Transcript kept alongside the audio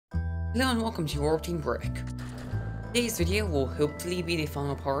Hello and welcome to Orbiting Brick. Today's video will hopefully be the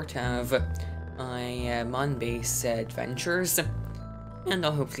final part of my Mun Base adventures, and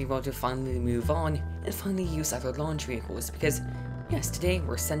I'll hopefully be able to finally move on and finally use other launch vehicles, because yes, today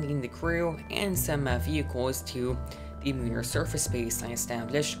we're sending the crew and some vehicles to the lunar surface base I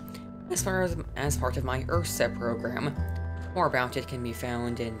established as part of my Ursa program. More about it can be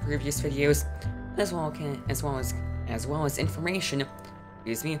found in previous videos, as well as information,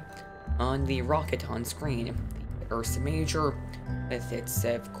 on the rocket on screen. The Ursa Major, with its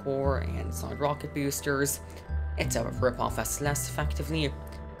core and solid rocket boosters. It's a rip-off SLS effectively,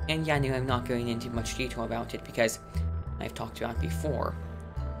 and yeah, no, I'm not going into much detail about it because I've talked about it before.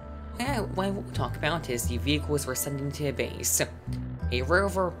 What we'll talk about is the vehicles we're sending to base. A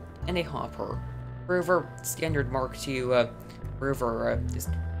rover and a hopper. Rover, standard Mark II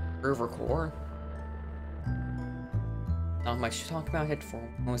rover core. Not much to talk about it for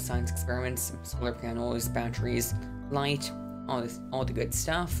most science experiments, solar panels, batteries, light, all the good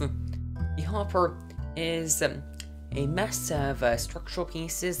stuff. The hopper is a mess of structural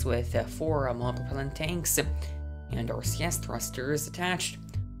pieces with 4 monopropellant tanks and RCS thrusters attached,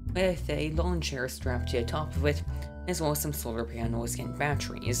 with a lawn chair strapped to the top of it, as well as some solar panels and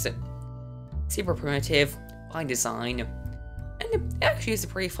batteries. Super primitive by design, and it actually is a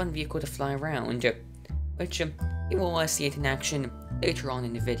pretty fun vehicle to fly around, which you will see it in action later on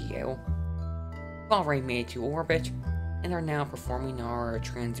in the video. We've already made it to orbit, and are now performing our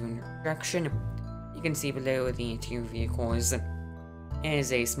translunar projection. You can see below the 2 vehicles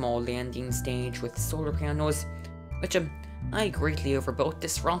is a small landing stage with solar panels, which I greatly overbuilt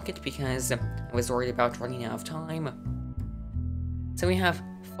this rocket because I was worried about running out of time. So we have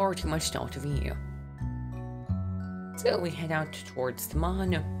far too much Delta V. So we head out towards the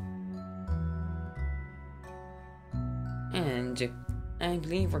Mun, and I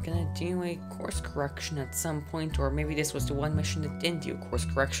believe we're gonna do a course correction at some point, or maybe this was the one mission that didn't do a course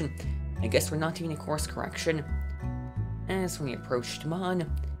correction. I guess we're not doing a course correction. As we approached Mun,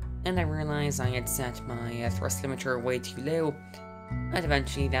 and I realized I had set my thrust limiter way too low, but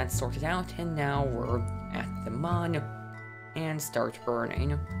eventually that's sorted out, and now we're at the Mun, and start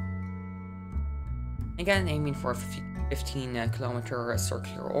burning. Again, aiming for a 15 kilometer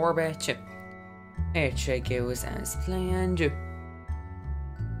circular orbit, which goes as planned.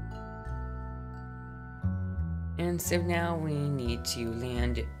 And so now we need to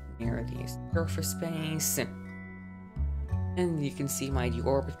land near the surface base. And you can see my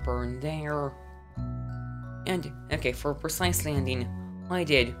deorbit burn there. And, okay, for precise landing, what I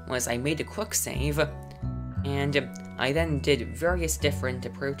did was I made a quick save, and I then did various different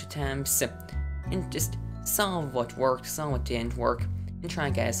approach attempts, and just saw what worked, saw what didn't work, and try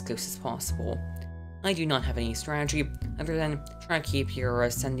and get as close as possible. I do not have any strategy other than try to keep your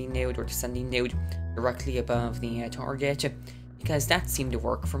ascending node or descending node directly above the target, because that seemed to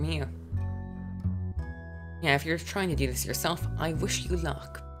work for me. Yeah, if you're trying to do this yourself, I wish you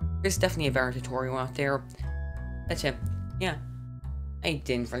luck. There's definitely a better tutorial out there. But yeah, I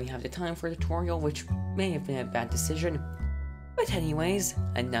didn't really have the time for a tutorial, which may have been a bad decision. But anyways,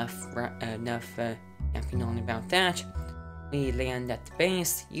 enough yapping on about that. We land at the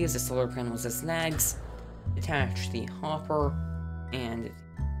base, use the solar panels as legs, attach the hopper and the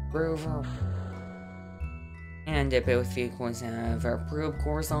rover, and both vehicles have probe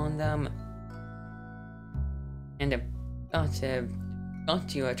cores on them. And got to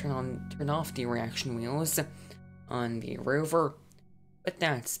turn off the reaction wheels on the rover, but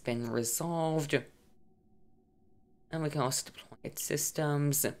that's been resolved. And we can also deploy its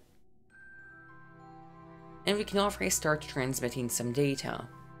systems. And we can already start transmitting some data.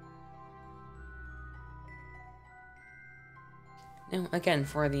 Now, again,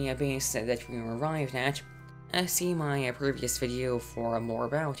 for the base that we arrived at, see my previous video for more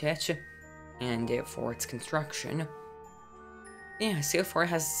about it, and for its construction. Yeah, so far it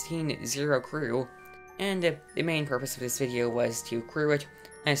has seen 0 crew, and the main purpose of this video was to crew it.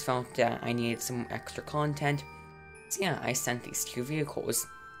 I just felt that I needed some extra content, so yeah, I sent these 2 vehicles.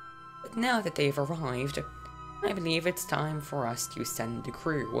 But now that they've arrived, I believe it's time for us to send the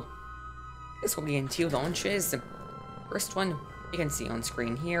crew. This will be in 2 launches. First one, you can see on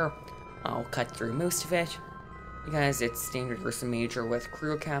screen here. I'll cut through most of it, because it's standard Ursa Major with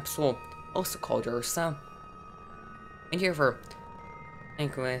crew capsule, also called Ursa. And you ever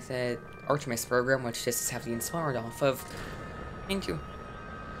think with the Artemis program, which this is heavily inspired off of, and sure,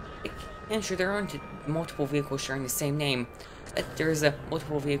 there aren't multiple vehicles sharing the same name, but there's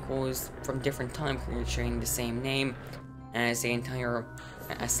multiple vehicles from different time periods sharing the same name, as the entire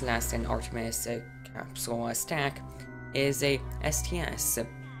SLS and Artemis capsule stack is a STS.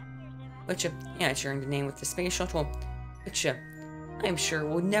 which, yeah, sharing the name with the space shuttle, which I'm sure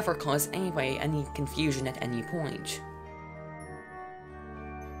will never cause anybody any confusion at any point.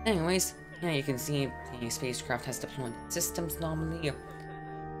 Anyways, yeah, you can see the spacecraft has deployed its systems normally.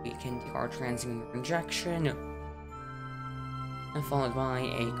 We can do our transmuter injection, and followed by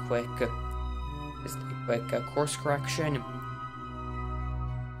a quick course correction,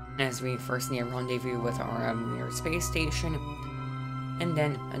 as we first need a rendezvous with our Mir space station, and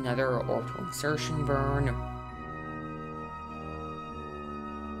then another orbital insertion burn.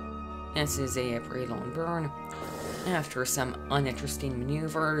 This is a pretty long burn. After some uninteresting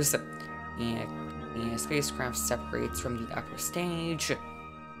maneuvers, the spacecraft separates from the upper stage,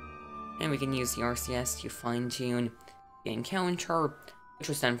 and we can use the RCS to fine-tune the encounter, which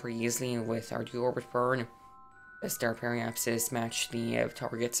was done pretty easily with our deorbit burn. The star periapsis match the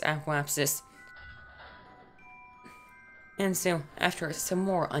target's apoapsis. And so, after some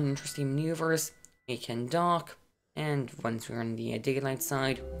more uninteresting maneuvers, we can dock, and once we're on the daylight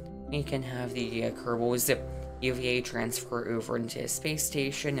side, we can have the Kerbal's UVA transfer over into the space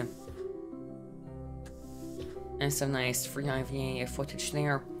station. And some nice free IVA footage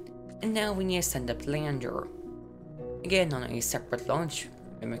there. And now we need to send up the lander. Again, on a separate launch,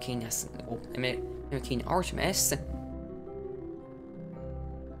 mimicking Artemis.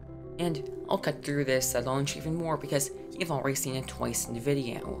 And I'll cut through this launch even more because you've already seen it twice in the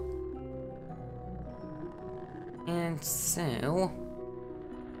video. And so,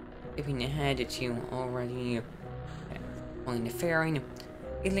 skipping ahead to already pulling the fairing,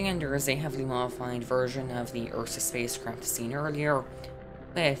 the lander is a heavily modified version of the Ursa spacecraft seen earlier,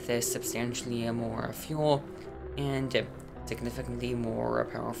 with substantially more fuel and significantly more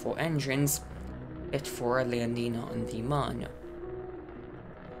powerful engines, fit for landing on the Mun.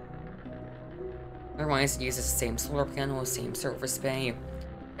 Otherwise, it uses the same solar panel, same surface bay. It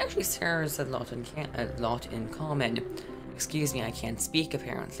actually shares a lot in common. Excuse me, I can't speak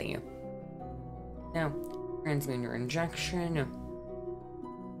apparently. Now, transmuter injection.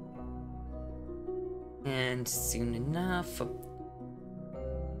 And soon enough.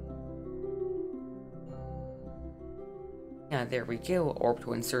 Yeah, there we go.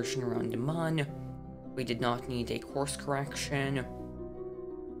 Orbital insertion around the Mun. We did not need a course correction.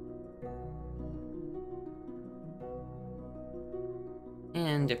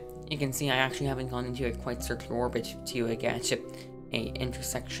 And you can see I actually haven't gone into a quite circular orbit to get a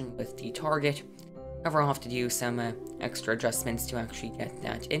intersection with the target. However, I'll have to do some extra adjustments to actually get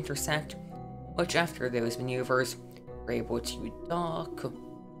that intersect, which after those maneuvers, we're able to dock.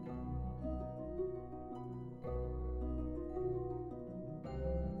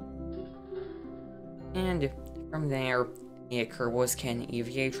 And from there, the Kerbals can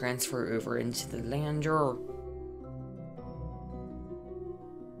EVA transfer over into the lander.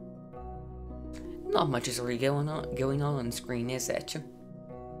 Not much is really going on screen, is it?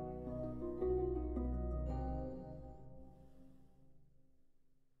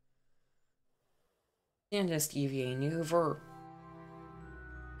 And just EVA maneuver.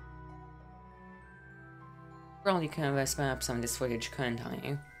 Probably kind of sped up some of this footage, couldn't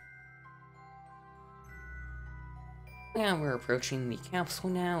I? Yeah, we're approaching the capsule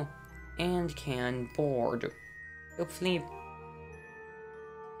now, and can board. Hopefully,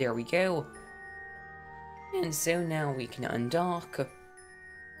 there we go. And so now we can undock.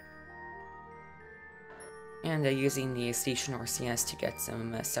 And using the station RCS to get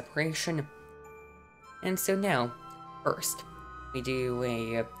some separation. And so now, first, we do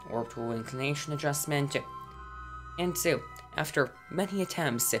a orbital inclination adjustment. And so, after many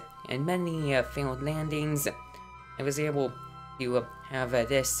attempts and many failed landings, I was able to have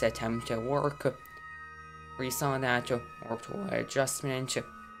this attempt to work. We saw that orbital adjustment.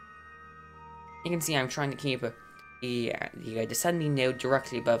 You can see I'm trying to keep the descending node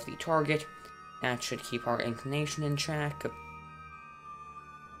directly above the target. That should keep our inclination in check.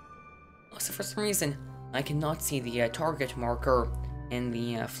 Also, for some reason, I cannot see the target marker in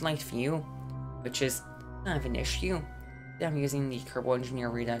the flight view, which is kind of an issue. I'm using the Kerbal Engineer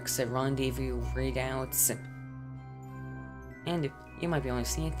Redux rendezvous readouts. And you might be able to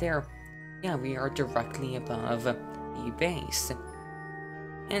see it there. Yeah, we are directly above the base.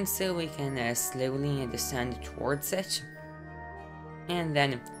 And so we can slowly descend towards it. And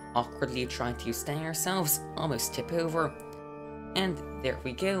then awkwardly try to steady ourselves, almost tip over. And there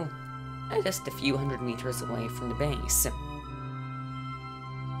we go. Just a few hundred meters away from the base. So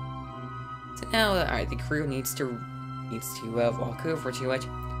now the crew needs to walk over to it.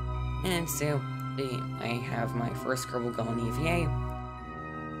 And so I have my first Kerbal gone EVA.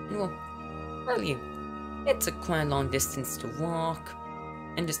 And well, really, it's a quite long distance to walk.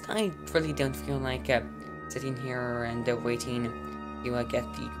 And just, I really don't feel like sitting here and waiting to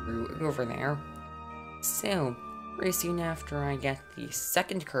get the crew over there. So, pretty soon after I get the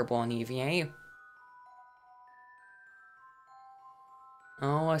second Kerbal on EVA,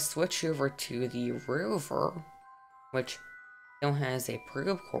 I'll switch over to the rover, which still has a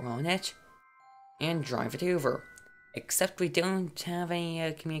probe core on it, and drive it over. Except we don't have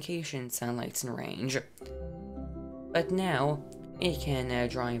any communication satellites in range. But now, we can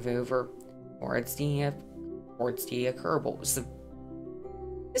drive over towards the Kerbals.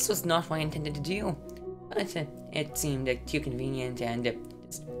 This was not what I intended to do, but it seemed too convenient, and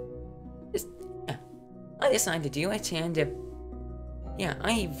I decided to do it, and yeah,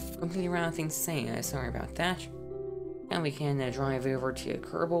 I've completely run out of things to say. Sorry about that. Now we can drive over to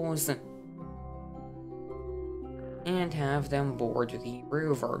Kerbals and have them board the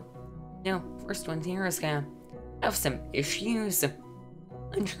rover. Now, first one here is gonna have some issues.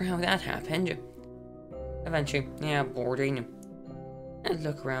 Unsure how that happened. Eventually, yeah, boarding. And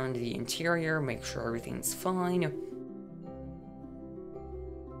look around the interior, make sure everything's fine.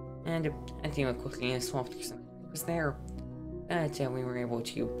 And I think I'll quickly swap through some papers there. But we were able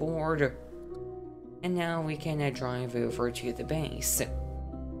to board. And now we can drive over to the base.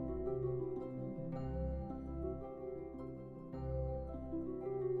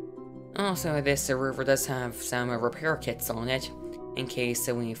 Also, this rover does have some repair kits on it, in case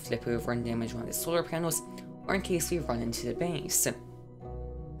we flip over and damage one of the solar panels, or in case we run into the base.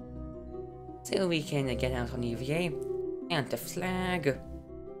 So we can get out on EVA, plant the flag,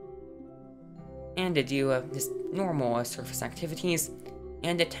 and do just normal surface activities,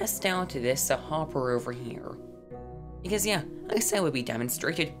 and test out this hopper over here. Because yeah, I said it would be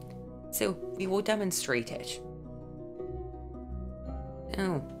demonstrated, so we will demonstrate it.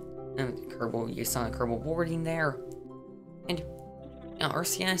 Oh. Kerbal, you saw the Kerbal boarding there. And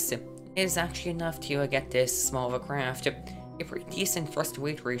RCS is actually enough to get this small of a craft a pretty decent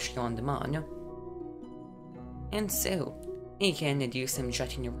thrust-to-weight ratio on the Mun. And so, we can do some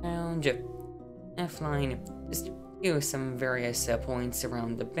jetting around, flying, just do some various points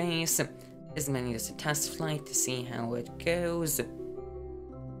around the base, as many as a test flight to see how it goes.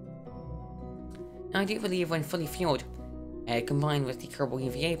 Now, I do believe when fully fueled, combined with the Kerbal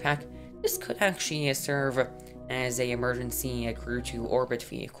EVA pack, this could actually serve as an emergency crew to orbit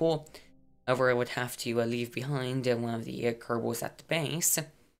vehicle, where it would have to leave behind one of the Kerbals at the base.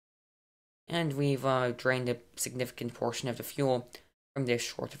 And we've drained a significant portion of the fuel from this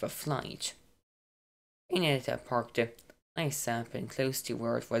short of a flight. And it parked nice up and close to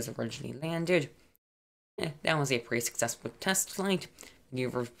where it was originally landed. That was a pretty successful test flight. The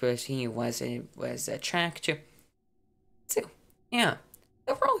maneuverability was checked. So, yeah,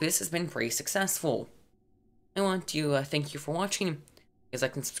 overall this has been pretty successful. I want to thank you for watching, please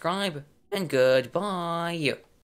like and subscribe, and goodbye!